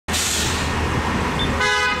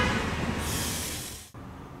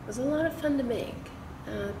was a lot of fun to make.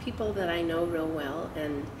 People that I know real well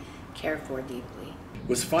and care for deeply. It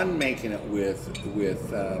was fun making it with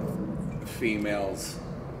females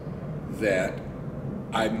that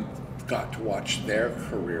I got to watch their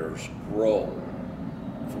careers grow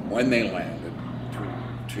from when they landed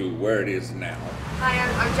to where it is now. Hi,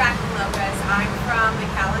 I'm Jacqueline Lopez. I'm from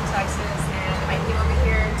McAllen, Texas, and I came over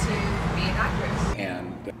here to be an actress.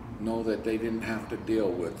 And know that they didn't have to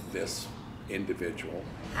deal with this individual.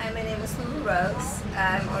 Hi, my name is Lulu Rose.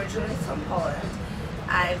 I'm originally from Poland.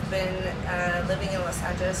 I've been living in Los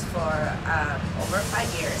Angeles for over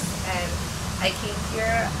 5 years, and I came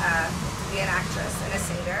here to be an actress and a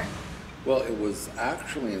singer. Well, it was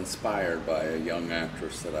actually inspired by a young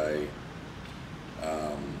actress that I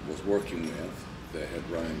was working with that had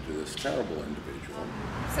run into this terrible individual.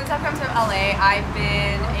 Since I've come to LA, I've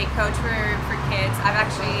been a coach for kids. I've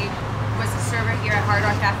actually was a server here at Hard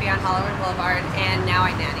Rock Cafe on Hollywood Boulevard, and now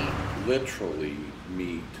I nanny. Literally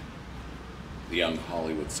meet the young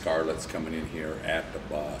Hollywood starlets coming in here at the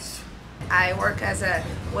bus. I work as a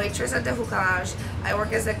waitress at the hookah lounge. I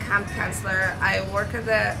work as a camp counselor. I work as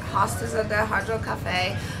a hostess at the Hard Rock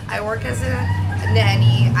Cafe. I work as a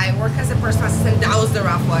nanny. I work as a personal assistant. That was the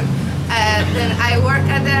rough one. Then I work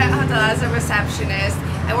at the hotel as a receptionist.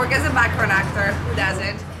 I work as a background actor. Who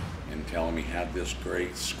doesn't? And telling me had this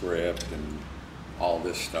great script and all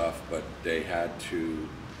this stuff, but they had to,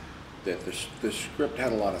 that the script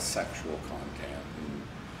had a lot of sexual content. And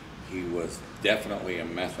he was definitely a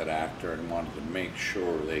method actor and wanted to make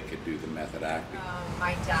sure they could do the method acting.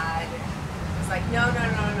 My dad was like, no,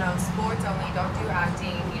 sports only, don't do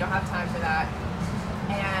acting, you don't have time for that.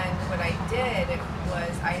 And what I did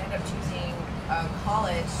was I ended up choosing a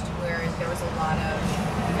college where there was a lot of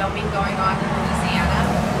filming going on in Louisiana.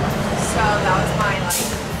 So that was my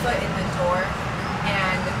foot in the door.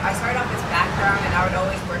 And I started off as background, and I would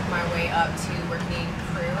always work my way up to working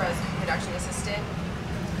crew as a production assistant.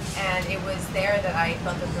 And it was there that I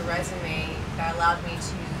built up the resume that allowed me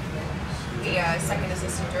to be a second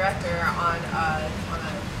assistant director on a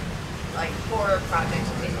horror project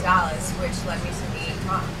in Dallas, which led me to be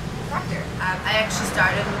Tom Proctor. I actually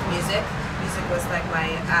started with music. Music was like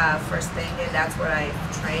my first thing, and that's where I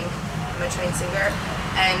trained. I'm a trained singer.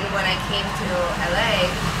 And when I came to LA,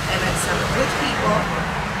 I met some good people,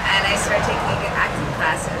 and I started taking acting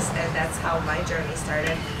classes, and that's how my journey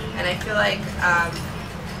started. And I feel like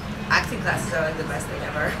acting classes are like the best thing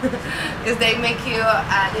ever because they make you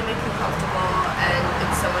comfortable, and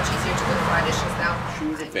it's so much easier to go for auditions now. She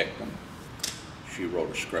was a victim. She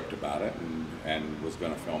wrote a script about it and was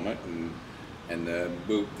going to film it, and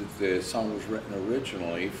the song was written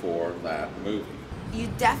originally for that movie. You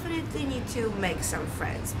definitely need to make some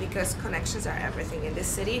friends because connections are everything in this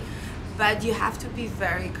city, but you have to be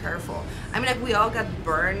very careful. I mean, like, we all got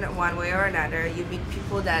burned one way or another. You meet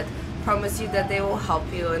people that promise you that they will help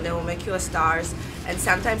you and they will make you a star, and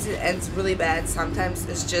sometimes it ends really bad, sometimes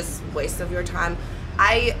it's just waste of your time.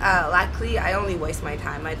 Luckily, I only waste my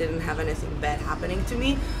time. I didn't have anything bad happening to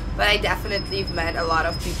me, but I definitely met a lot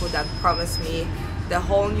of people that promised me the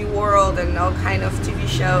whole new world and all kind of TV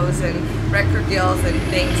shows and record deals and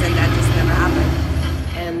things, and that just never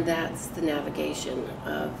happened. And that's the navigation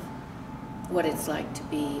of what it's like to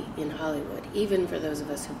be in Hollywood, even for those of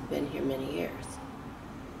us who've been here many years.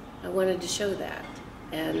 I wanted to show that,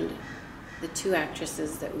 and the two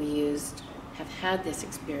actresses that we used have had this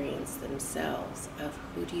experience themselves of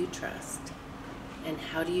who do you trust and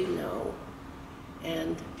how do you know,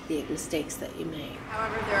 and the mistakes that you make.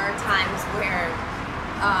 However, there are times where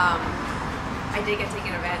I did get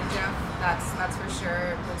taken advantage of. That's for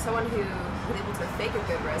sure. But someone who was able to fake a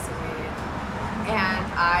good resume, and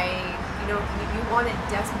you want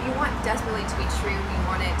desperately to be true. You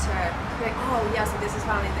want it to be like, oh yes, this is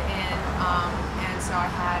finally the end. And so I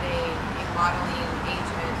had a modeling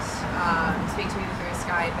agent speak to me through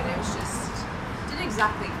Skype, and it was just didn't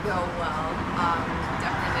exactly go well.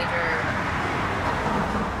 Definitely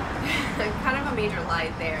kind of a major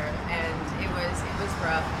lie there, and it was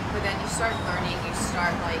rough. But then you start learning. You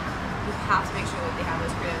start you have to make sure that they have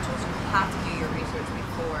those credentials. You have to do your research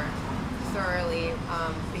before thoroughly,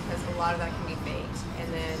 because a lot of that can be faked.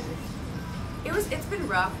 And then it's been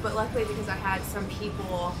rough, but luckily because I had some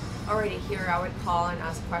people already here, I would call and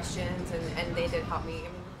ask questions, and they did help me.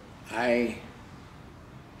 I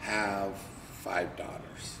have 5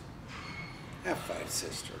 daughters. I have 5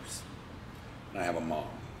 sisters. And I have a mom.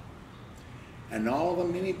 And all of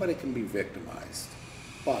them, anybody can be victimized.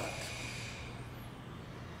 But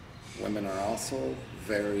women are also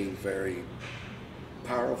very, very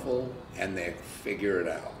powerful, and they figure it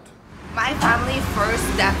out. My family first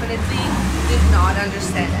definitely did not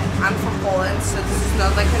understand it. I'm from Poland, so this is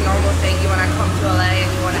not like a normal thing. You want to come to LA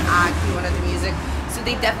and you want to act, you want to do music. So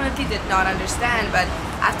they definitely did not understand, but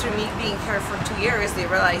after me being here for 2 years, they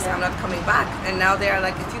realized I'm not coming back. And now they're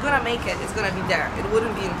like, if you're gonna make it, it's gonna be there. It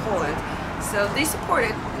wouldn't be in Poland. So they support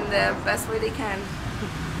it in the best way they can.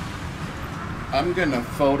 I'm gonna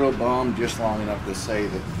photobomb just long enough to say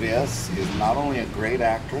that this is not only a great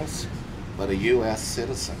actress, but a U.S.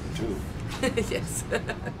 citizen too. Yes.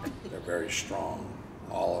 They're very strong.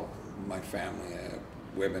 All of my family,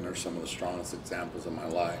 women are some of the strongest examples of my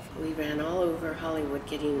life. We ran all over Hollywood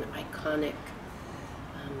getting iconic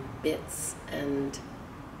bits, and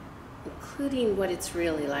including what it's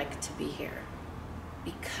really like to be here.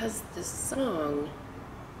 Because the song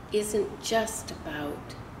isn't just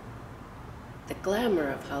about the glamour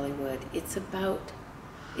of Hollywood, it's about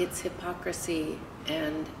its hypocrisy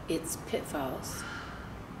and its pitfalls.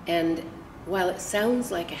 And while it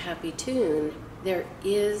sounds like a happy tune, there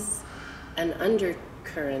is an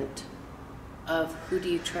undercurrent of who do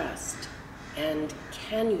you trust, and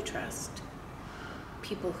can you trust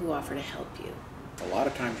people who offer to help you. A lot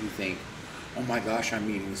of times you think, oh my gosh, I'm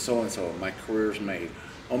meeting so-and-so, my career's made.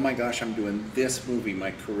 Oh my gosh, I'm doing this movie,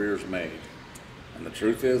 my career's made. And the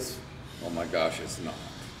truth is, oh my gosh, it's not.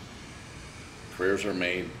 Careers are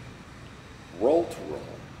made roll to roll,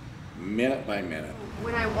 minute by minute.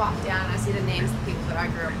 When I walk down, I see the names of people that I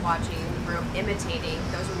grew up watching, grew up imitating.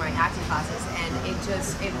 Those were my acting classes, and it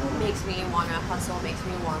makes me want to hustle, makes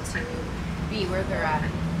me want to be where they're at.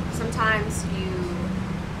 Sometimes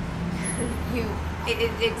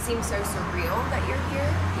it seems so surreal that you're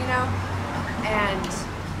here, you know, and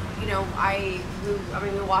you know,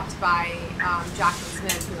 we walked by Jacqueline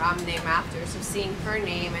Smith, who I'm named after, so seeing her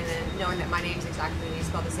name and then knowing that my name's exactly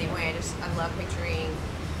spelled the same way, I love picturing,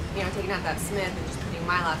 you know, taking out that Smith and just putting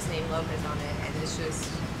my last name Lopez on it, and it's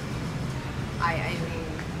just, I mean,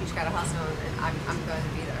 you just gotta hustle, and I'm going to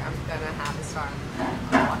be there. I'm gonna have a star on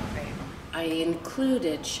the Walk of Fame. I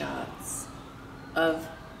included shots of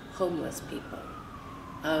homeless people,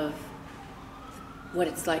 of what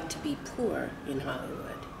it's like to be poor in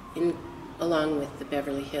Hollywood, along with the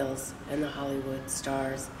Beverly Hills and the Hollywood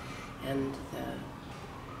stars and the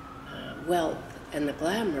wealth and the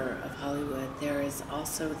glamour of Hollywood. There is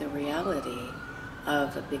also the reality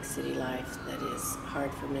of a big city life that is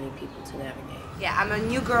hard for many people to navigate. Yeah, I'm a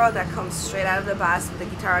new girl that comes straight out of the bus with a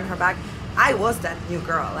guitar on her back. I was that new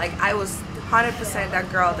girl. Like, I was 100%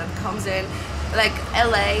 that girl that comes in. Like,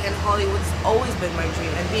 LA and Hollywood's always been my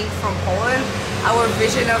dream. And being from Poland, our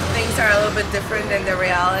vision of things are a little bit different than the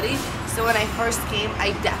reality. So when I first came,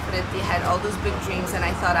 I definitely had all those big dreams, and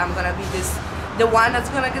I thought I'm gonna be the one that's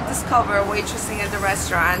gonna get discovered waitressing at the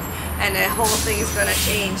restaurant, and the whole thing is gonna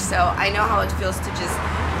change. So I know how it feels to just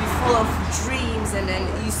be full of dreams, and then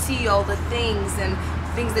you see all the things and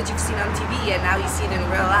things that you've seen on TV, and now you see it in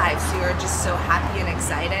real life. So you're just so happy and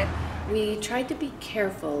excited. We tried to be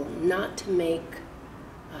careful not to make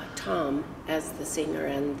Tom, as the singer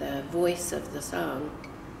and the voice of the song,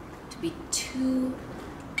 to be too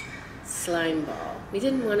slimeball. We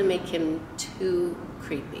didn't want to make him too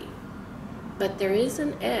creepy. But there is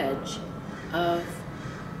an edge of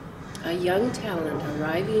a young talent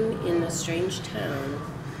arriving in a strange town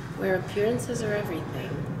where appearances are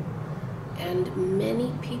everything. And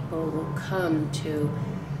many people will come to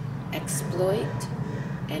exploit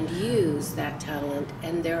and use that talent,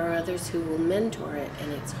 and there are others who will mentor it,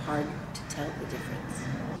 and it's hard to tell the difference.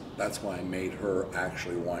 That's why I made her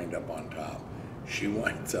actually wind up on top. She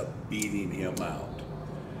winds up beating him out.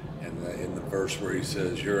 And in the verse where he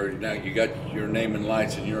says, now you got your name in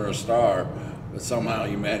lights and you're a star, but somehow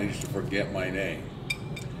you managed to forget my name.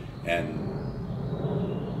 And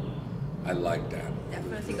I like that.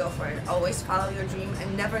 Definitely go for it. Always follow your dream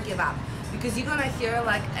and never give up. Because you're gonna hear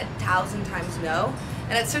like 1,000 times no,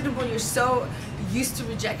 and at a certain point you're so used to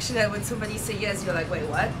rejection that when somebody say yes, you're like, wait,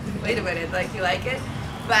 what? Wait a minute, like, you like it?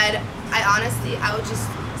 But I would just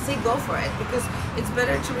say go for it, because it's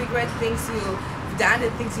better to regret things you've done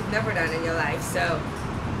than things you've never done in your life. So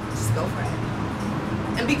just go for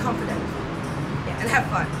it and be confident, yeah, and have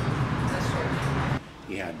fun. That's true.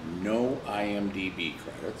 He had no IMDb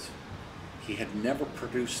credits. He had never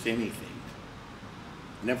produced anything,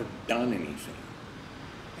 never done anything.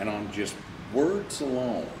 And on just words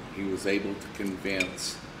alone, he was able to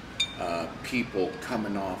convince people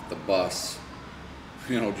coming off the bus,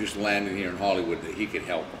 you know, just landing here in Hollywood, that he could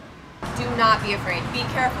help them. Do not be afraid. Be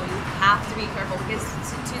careful. You have to be careful, because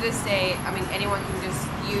to this day, I mean, anyone can just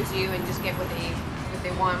use you and just get what they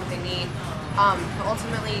want, what they need. But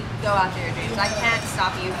ultimately, go after your dreams. I can't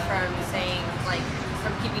stop you from saying, like,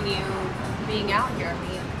 from keeping you being out here. I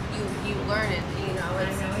mean, you learn it. You know,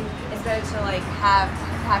 it's better to like have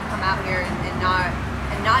come out here and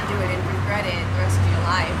not do it and regret it the rest of your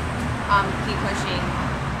life. Keep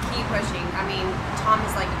pushing. I mean, Tom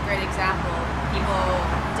is like a great example. People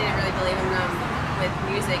didn't really believe in him with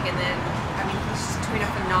music, and then I mean, he's just doing a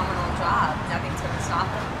phenomenal job. Nothing's going to stop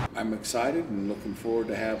him. I'm excited and looking forward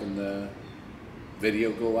to having the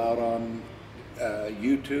video go out on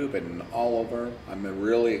YouTube and all over. I'm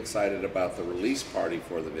really excited about the release party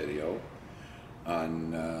for the video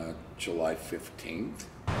on July 15th.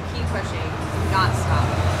 Keep pushing, do not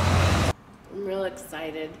stop. I'm real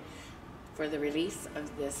excited for the release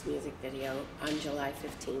of this music video on July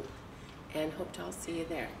 15th, and hope to all see you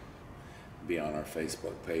there. Be on our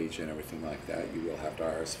Facebook page and everything like that. You will have to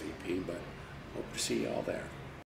RSVP, but hope to see you all there.